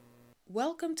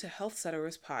Welcome to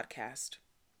HealthCetera's podcast.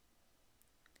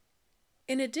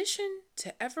 In addition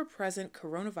to ever-present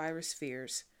coronavirus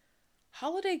fears,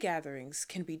 holiday gatherings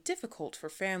can be difficult for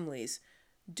families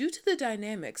due to the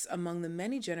dynamics among the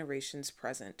many generations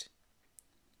present.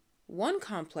 One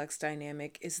complex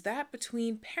dynamic is that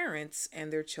between parents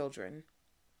and their children.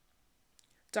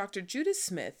 Dr. Judith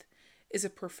Smith is a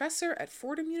professor at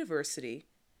Fordham University,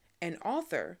 an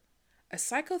author, a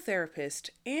psychotherapist,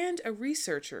 and a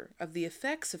researcher of the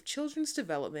effects of children's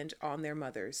development on their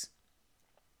mothers.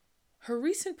 Her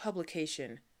recent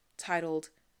publication, titled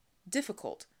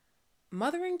Difficult: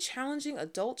 Mothering Challenging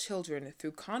Adult Children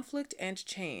Through Conflict and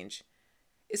Change,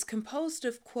 is composed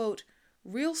of, quote,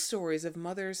 real stories of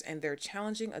mothers and their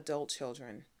challenging adult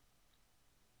children.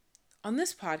 On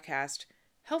this podcast,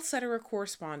 HealthCetera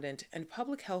correspondent and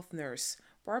public health nurse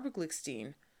Barbara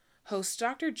Glickstein hosts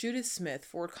Dr. Judith Smith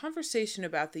for a conversation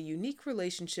about the unique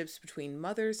relationships between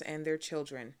mothers and their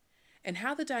children, and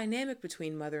how the dynamic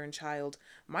between mother and child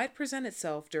might present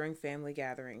itself during family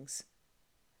gatherings.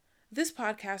 This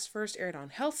podcast first aired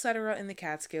on HealthCetera in the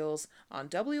Catskills on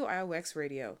WIOX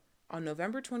Radio on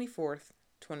November 24th,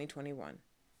 2021.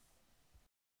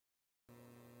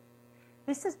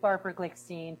 This is Barbara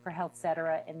Glickstein for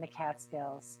HealthCetera in the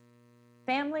Catskills.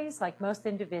 Families, like most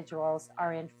individuals,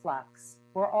 are in flux.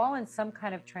 We're all in some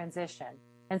kind of transition,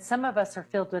 and some of us are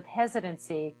filled with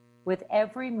hesitancy with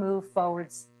every move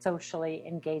forward socially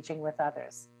engaging with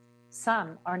others.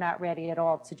 Some are not ready at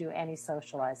all to do any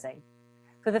socializing.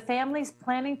 For the families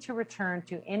planning to return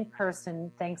to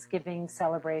in-person Thanksgiving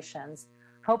celebrations,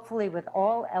 hopefully with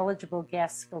all eligible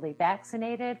guests fully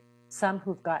vaccinated, some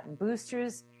who've gotten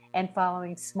boosters, and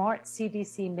following smart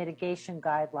CDC mitigation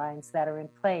guidelines that are in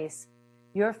place,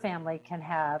 your family can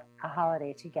have a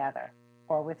holiday together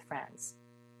or with friends.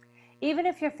 Even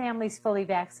if your family's fully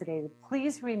vaccinated,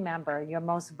 please remember your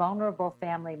most vulnerable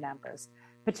family members,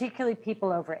 particularly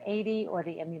people over 80 or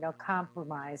the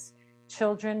immunocompromised,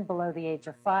 children below the age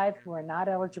of 5 who are not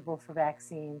eligible for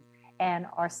vaccine and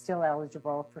are still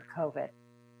eligible for COVID,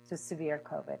 to severe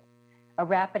COVID. A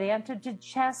rapid antigen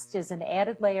test is an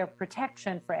added layer of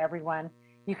protection for everyone.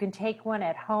 You can take one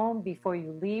at home before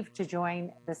you leave to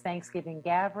join the Thanksgiving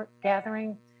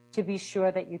gathering to be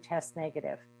sure that you test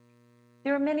negative.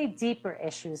 There are many deeper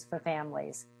issues for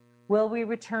families. Will we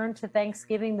return to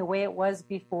Thanksgiving the way it was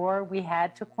before we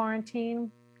had to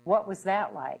quarantine? What was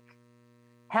that like?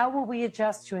 How will we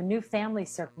adjust to a new family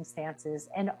circumstances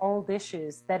and old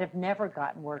issues that have never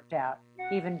gotten worked out,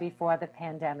 even before the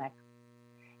pandemic?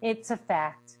 It's a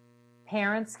fact.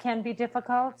 Parents can be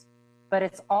difficult, but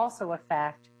it's also a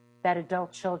fact that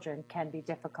adult children can be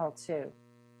difficult too.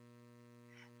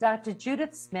 Dr.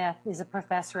 Judith Smith is a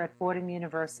professor at Fordham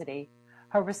University.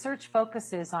 Her research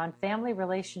focuses on family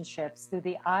relationships through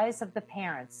the eyes of the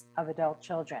parents of adult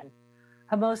children.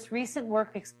 Her most recent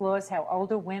work explores how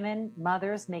older women,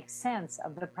 mothers, make sense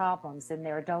of the problems in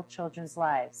their adult children's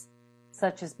lives,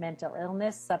 such as mental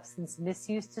illness, substance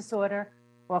misuse disorder,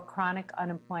 or chronic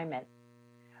unemployment.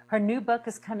 Her new book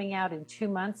is coming out in 2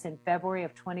 months in February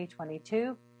of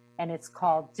 2022, and it's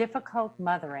called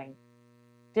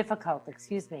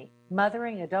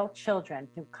Mothering Adult Children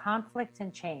Through Conflict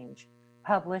and Change,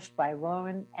 published by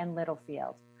Rowan and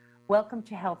Littlefield. Welcome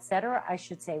to HealthCetera. I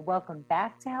should say welcome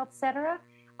back to HealthCetera.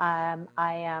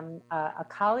 I am a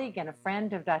colleague and a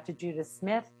friend of Dr. Judith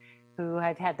Smith, who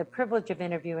I've had the privilege of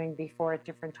interviewing before at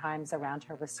different times around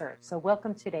her research. So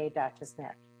welcome today, Dr.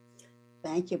 Smith.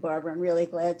 Thank you, Barbara. I'm really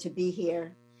glad to be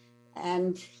here.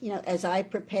 And, as I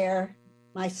prepare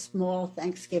my small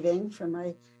Thanksgiving for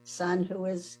my son who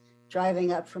is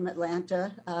driving up from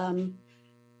Atlanta,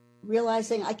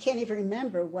 realizing I can't even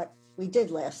remember what we did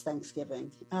last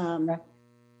Thanksgiving.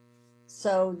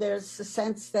 So there's a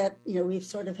sense that, we've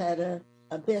sort of had a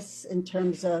abyss in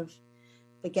terms of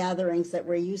the gatherings that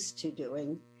we're used to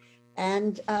doing.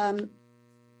 And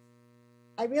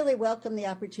I really welcome the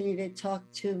opportunity to talk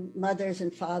to mothers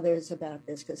and fathers about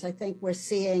this, because I think we're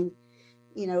seeing,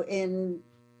 in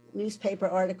newspaper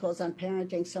articles on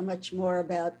parenting so much more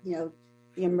about, the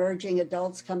emerging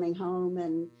adults coming home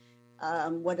and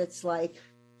what it's like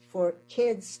for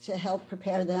kids to help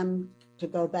prepare them to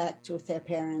go back to their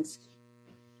parents.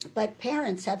 But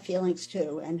parents have feelings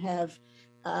too, and have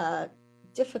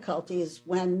difficulties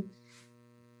when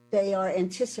they are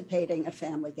anticipating a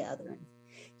family gathering.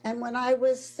 And when I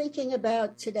was thinking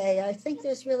about today, I think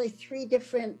there's really three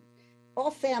different,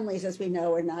 all families, as we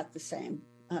know, are not the same.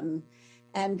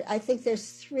 And I think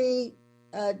there's three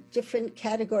different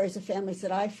categories of families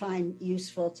that I find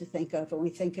useful to think of when we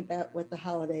think about what the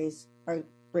holidays are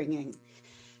bringing.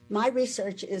 My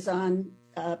research is on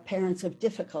parents of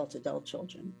difficult adult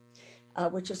children.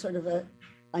 which is sort of a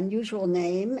unusual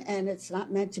name, and it's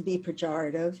not meant to be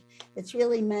pejorative. It's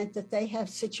really meant that they have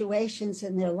situations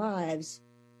in their lives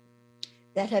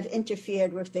that have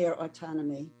interfered with their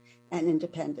autonomy and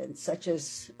independence, such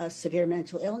as severe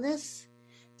mental illness,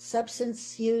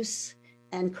 substance use,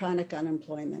 and chronic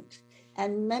unemployment.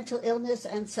 And mental illness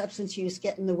and substance use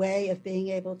get in the way of being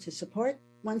able to support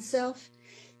oneself.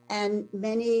 And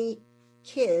many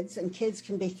kids, and kids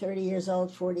can be 30 years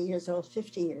old, 40 years old,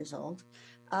 50 years old,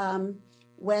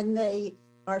 when they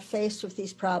are faced with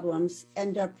these problems,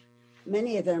 end up,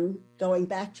 many of them, going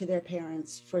back to their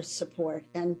parents for support,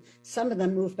 and some of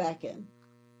them move back in.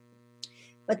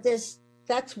 But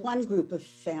that's one group of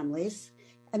families,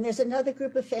 and there's another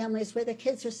group of families where the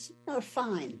kids are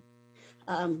fine,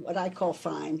 what I call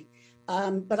fine.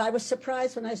 But I was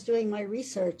surprised when I was doing my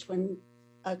research when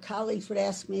colleagues would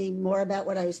ask me more about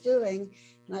what I was doing,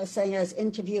 and I was saying I was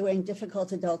interviewing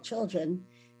difficult adult children.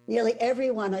 Nearly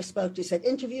everyone I spoke to said,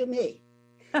 interview me.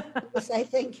 Because I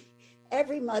think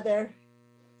every mother,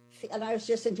 and I was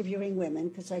just interviewing women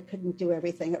because I couldn't do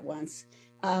everything at once.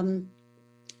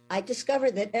 I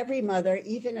discovered that every mother,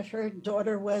 even if her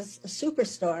daughter was a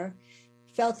superstar,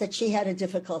 felt that she had a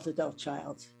difficult adult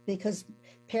child, because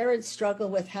parents struggle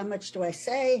with how much do I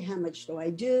say, how much do I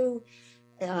do,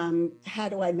 how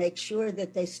do I make sure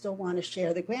that they still want to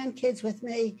share the grandkids with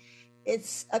me?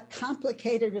 It's a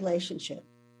complicated relationship.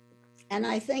 And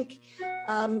I think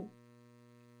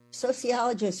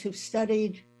sociologists who've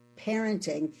studied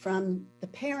parenting from the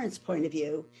parents' point of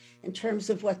view in terms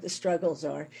of what the struggles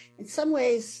are, in some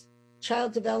ways,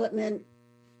 child development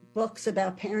books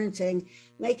about parenting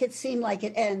make it seem like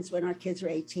it ends when our kids are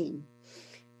 18.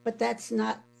 But that's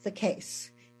not the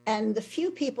case. And the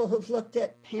few people who've looked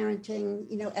at parenting,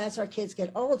 as our kids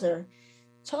get older,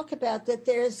 talk about that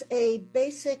there's a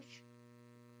basic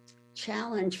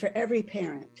challenge for every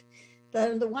parent. That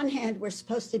on the one hand, we're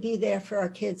supposed to be there for our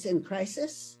kids in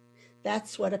crisis.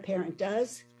 That's what a parent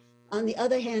does. On the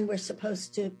other hand, we're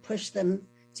supposed to push them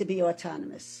to be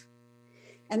autonomous.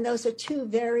 And those are two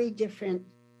very different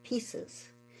pieces.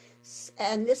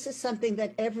 And this is something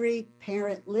that every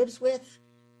parent lives with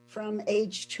from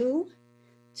age 2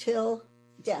 till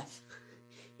death.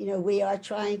 We are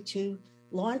trying to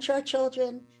launch our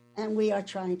children, and we are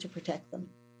trying to protect them.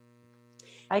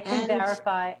 I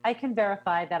can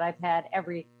verify that I've had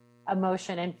every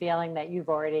emotion and feeling that you've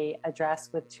already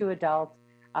addressed with 2 adult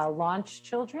launch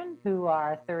children who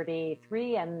are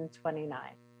 33 and 29.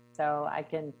 So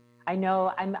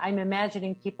I'm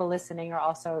imagining people listening are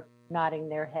also nodding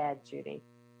their head, Judy.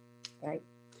 Right.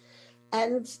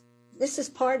 And this is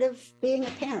part of being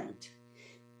a parent,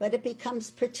 but it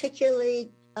becomes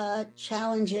particularly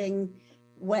challenging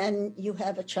when you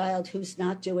have a child who's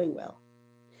not doing well,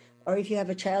 or if you have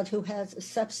a child who has a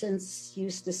substance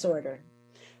use disorder.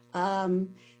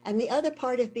 And the other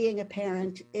part of being a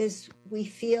parent is we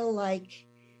feel like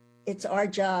it's our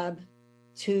job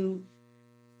to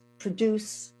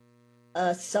produce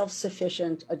a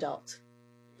self-sufficient adult.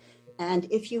 And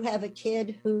if you have a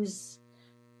kid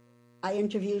I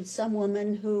interviewed some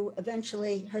woman who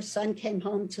eventually her son came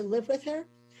home to live with her,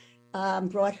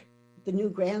 brought the new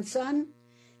grandson,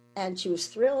 and she was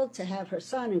thrilled to have her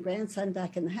son and grandson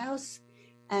back in the house,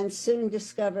 and soon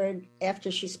discovered, after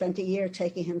she spent a year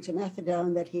taking him to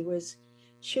methadone, that he was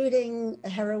shooting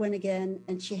heroin again,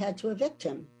 and she had to evict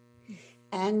him.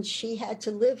 And she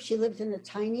lived in a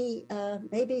tiny,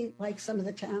 maybe like some of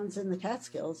the towns in the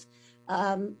Catskills,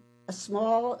 a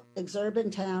small,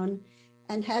 exurban town,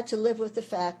 and had to live with the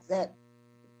fact that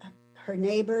her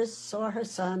neighbors saw her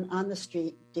son on the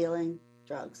street dealing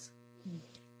drugs.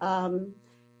 But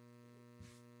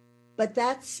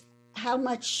that's how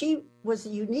much she was a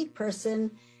unique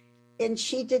person, and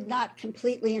she did not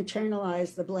completely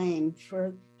internalize the blame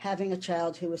for having a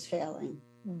child who was failing.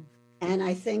 And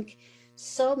I think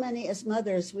so many as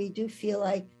mothers, we do feel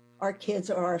like our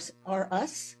kids are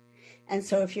us. And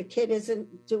so if your kid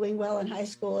isn't doing well in high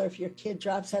school, or if your kid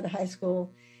drops out of high school,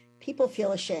 people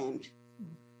feel ashamed.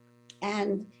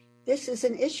 And this is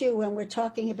an issue when we're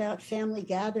talking about family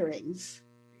gatherings.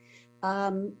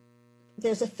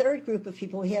 There's a third group of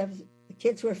people. We have the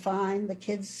kids who are fine, the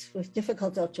kids with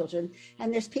difficult adult children,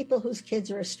 and there's people whose kids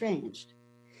are estranged.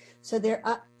 So they're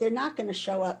not going to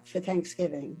show up for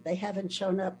Thanksgiving. They haven't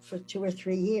shown up for 2 or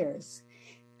 3 years.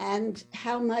 And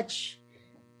how much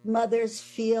mothers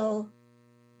feel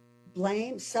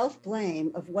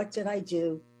self-blame of what did I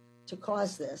do to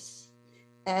cause this,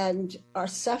 and are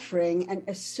suffering and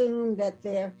assume that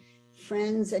their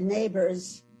friends and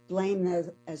neighbors blame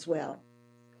them as well.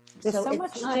 There's so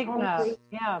much stigma.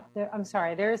 I'm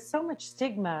sorry. There is so much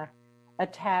stigma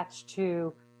attached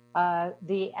to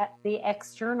the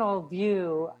external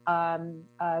view of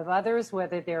others,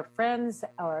 whether they're friends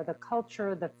or the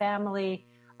culture, the family,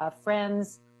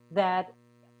 friends, that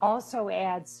also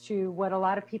adds to what a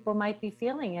lot of people might be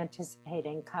feeling,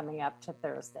 anticipating coming up to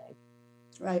Thursday.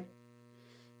 Right.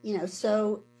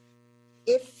 So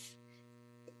if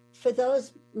for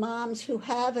those moms who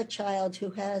have a child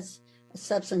who has a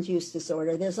substance use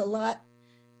disorder, there's a lot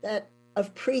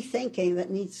of pre-thinking that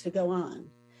needs to go on.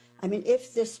 I mean,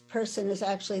 if this person is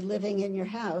actually living in your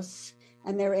house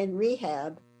and they're in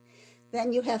rehab,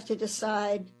 then you have to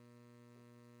decide,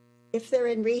 if they're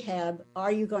in rehab,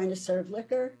 are you going to serve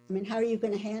liquor? I mean, how are you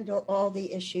going to handle all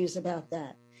the issues about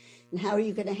that? And how are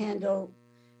you going to handle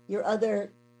your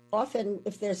other, often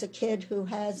if there's a kid who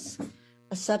has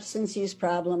a substance use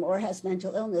problem or has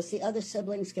mental illness, the other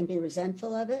siblings can be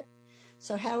resentful of it.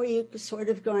 So how are you sort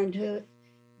of going to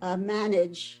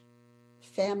manage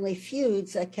family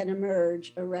feuds that can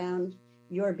emerge around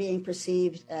your being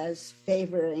perceived as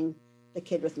favoring the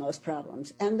kid with most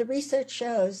problems? And the research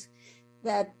shows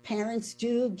that parents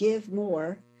do give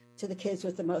more to the kids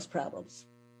with the most problems.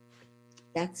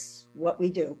 That's what we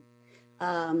do.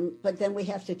 But then we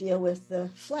have to deal with the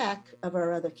flack of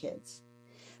our other kids.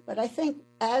 But I think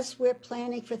as we're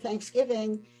planning for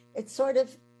Thanksgiving, it's sort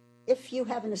of, if you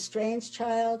have an estranged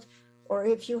child, or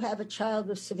if you have a child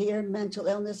with severe mental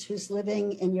illness who's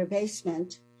living in your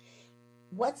basement,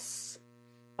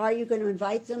 are you going to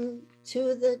invite them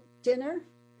to the dinner?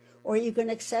 Or are you going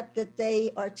to accept that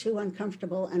they are too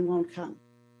uncomfortable and won't come?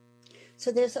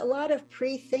 So there's a lot of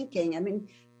pre-thinking. I mean,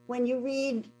 when you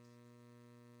read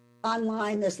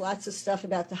online, there's lots of stuff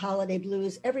about the holiday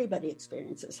blues. Everybody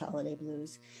experiences holiday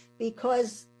blues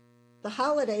because the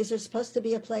holidays are supposed to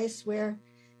be a place where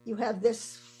you have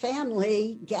this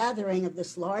family gathering of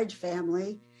this large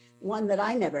family, one that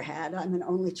I never had. I'm an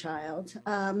only child.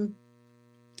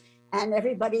 And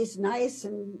everybody's nice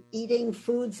and eating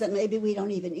foods that maybe we don't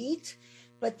even eat,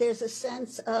 but there's a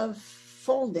sense of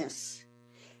fullness.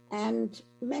 And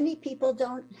many people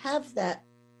don't have that,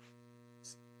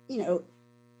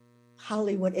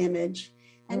 Hollywood image.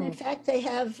 And in fact, they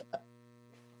have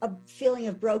a feeling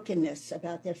of brokenness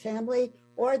about their family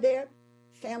or their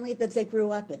family that they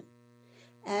grew up in.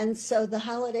 And so the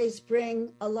holidays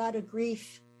bring a lot of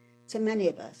grief to many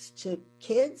of us, to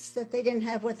kids that they didn't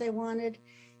have what they wanted.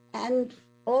 And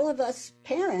all of us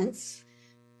parents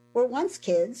were once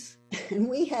kids, and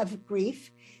we have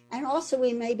grief. And also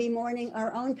we may be mourning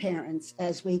our own parents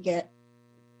as we get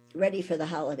ready for the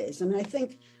holidays. And I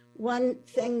think one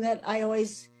thing that I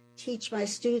always teach my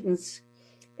students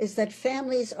is that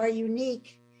families are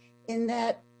unique in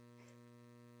that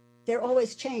they're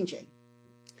always changing.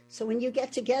 So when you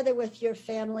get together with your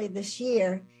family this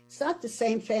year, it's not the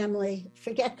same family.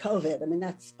 Forget COVID. I mean,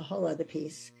 that's a whole other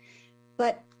piece.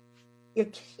 But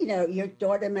your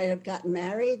daughter may have gotten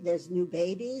married. There's new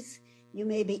babies. You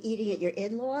may be eating at your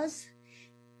in-laws.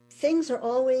 Things are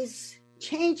always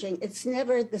changing. It's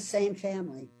never the same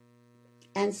family.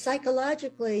 And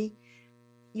psychologically,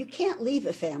 you can't leave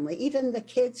a family. Even the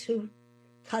kids who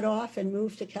cut off and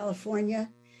moved to California,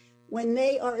 when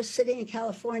they are sitting in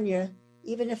California,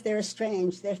 even if they're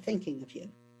estranged, they're thinking of you.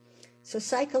 So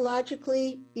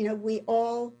psychologically, we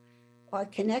all are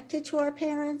connected to our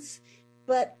parents,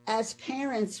 but as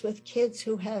parents with kids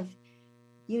who have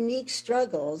unique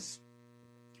struggles,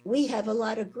 we have a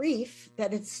lot of grief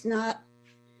that it's not,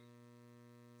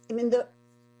 the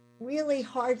really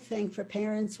hard thing for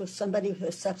parents with somebody with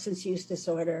a substance use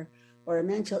disorder or a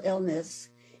mental illness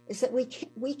is that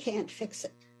we can't fix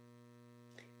it.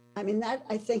 That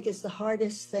I think is the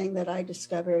hardest thing that I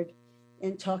discovered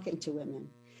in talking to women.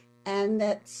 And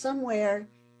that somewhere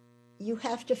you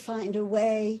have to find a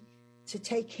way to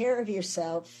take care of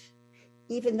yourself,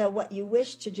 even though what you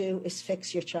wish to do is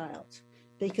fix your child.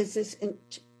 Because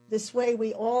this way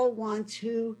we all want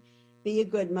to be a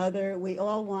good mother. We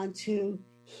all want to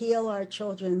heal our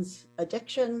children's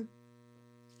addiction.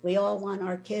 We all want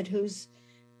our kid who's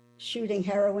shooting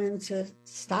heroin to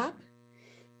stop.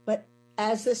 But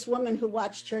as this woman who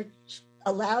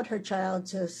allowed her child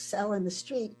to sell in the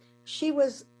street, she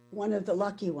was one of the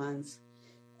lucky ones.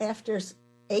 After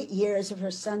 8 years of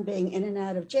her son being in and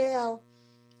out of jail,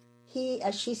 he,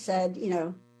 as she said,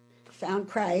 found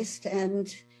Christ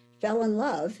and fell in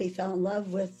love. He fell in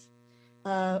love with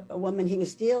a woman he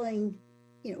was dealing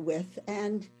with,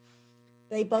 and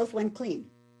they both went clean.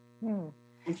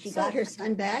 And she got her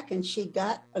son back, and she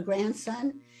got a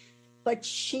grandson, but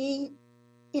she,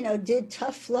 did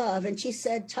tough love. And she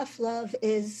said, tough love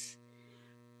it's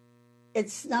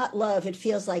not love. It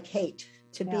feels like hate.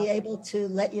 To be able to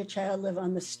let your child live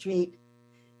on the street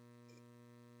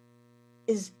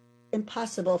is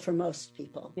impossible for most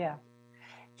people. Yeah.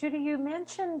 Judy, you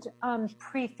mentioned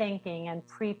pre-thinking and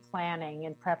pre-planning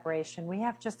in preparation. We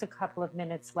have just a couple of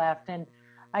minutes left, and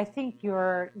I think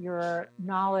your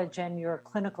knowledge and your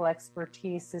clinical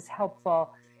expertise is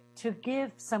helpful to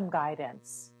give some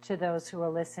guidance to those who are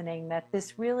listening that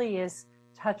this really is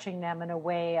touching them in a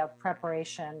way of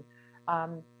preparation,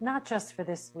 not just for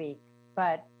this week,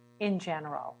 but in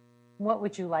general. What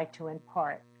would you like to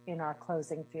impart in our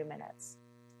closing few minutes?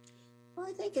 Well,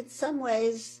 I think in some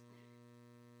ways,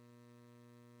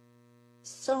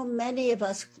 so many of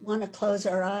us want to close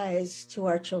our eyes to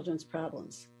our children's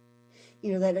problems.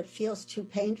 You know, that it feels too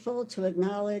painful to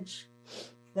acknowledge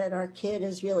that our kid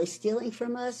is really stealing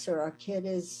from us or our kid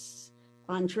is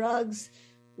on drugs.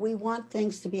 We want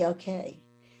things to be okay.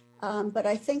 But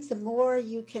I think the more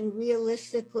you can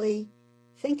realistically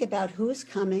think about who's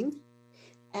coming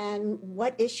and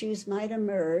what issues might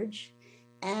emerge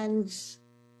and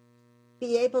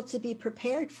be able to be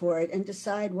prepared for it and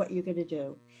decide what you're going to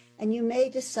do. And you may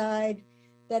decide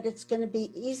that it's going to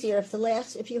be easier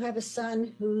if you have a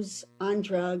son who's on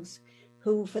drugs,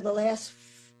 who for the last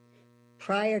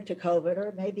prior to COVID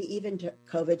or maybe even to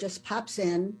COVID just pops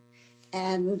in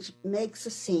and makes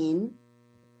a scene.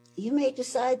 You may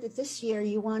decide that this year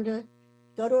you want to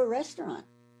go to a restaurant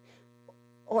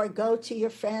or go to your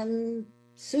friend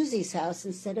Susie's house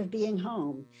instead of being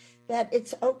home. That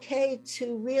it's okay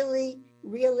to really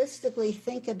realistically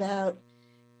think about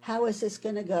how is this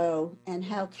going to go and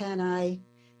how can I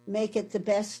make it the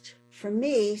best for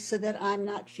me so that I'm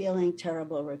not feeling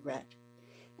terrible regret.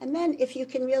 And then if you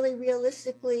can really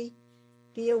realistically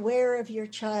be aware of your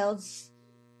child's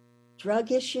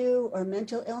drug issue or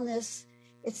mental illness,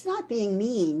 it's not being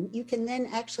mean. You can then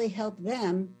actually help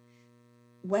them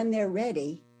when they're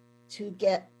ready to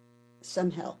get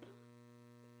some help.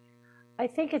 I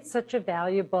think it's such a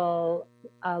valuable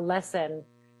lesson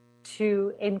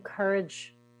to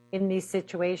encourage in these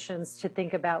situations to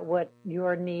think about what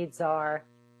your needs are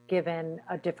given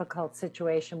a difficult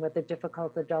situation with a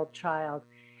difficult adult child.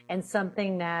 And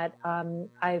something that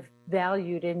I've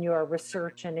valued in your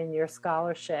research and in your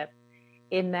scholarship,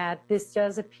 in that this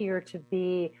does appear to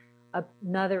be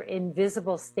another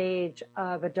invisible stage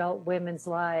of adult women's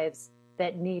lives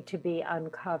that need to be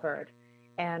uncovered.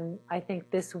 And I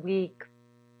think this week,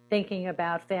 thinking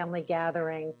about family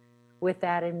gathering with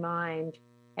that in mind,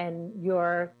 and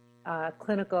your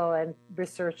clinical and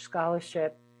research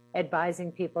scholarship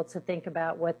advising people to think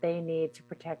about what they need to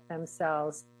protect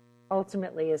themselves,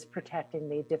 ultimately is protecting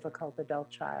the difficult adult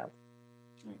child.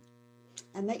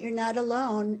 And that you're not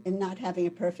alone in not having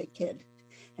a perfect kid.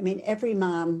 I mean, every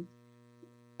mom,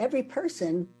 every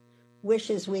person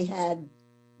wishes we had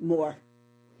more,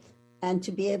 and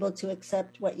to be able to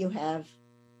accept what you have.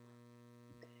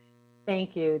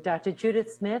 Thank you. Dr.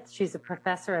 Judith Smith, she's a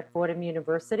professor at Fordham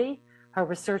University. Her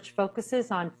research focuses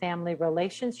on family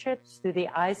relationships through the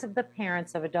eyes of the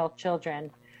parents of adult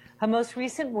children. Her most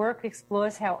recent work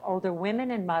explores how older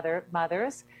women and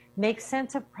mothers make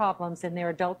sense of problems in their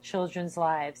adult children's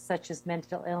lives, such as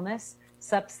mental illness,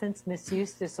 substance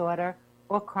misuse disorder,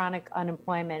 or chronic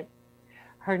unemployment.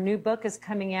 Her new book is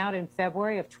coming out in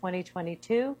February of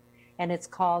 2022, and it's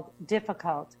called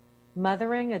Difficult: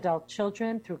 Mothering Adult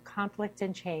Children Through Conflict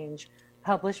and Change,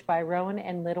 published by Rowan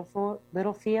and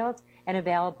Littlefield and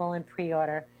available in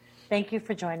pre-order. Thank you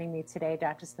for joining me today,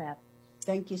 Dr. Smith.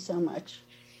 Thank you so much.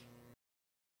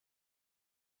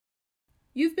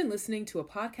 You've been listening to a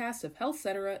podcast of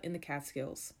HealthCetera in the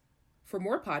Catskills. For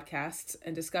more podcasts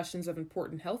and discussions of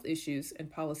important health issues and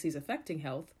policies affecting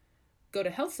health, go to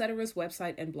HealthCetera's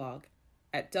website and blog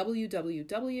at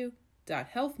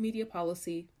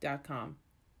www.healthmediapolicy.com.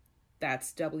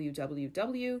 That's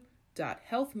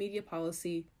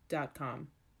www.healthmediapolicy.com.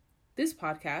 This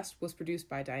podcast was produced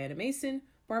by Diana Mason,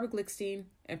 Barbara Glickstein,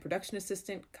 and production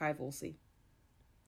assistant Kai Volsey.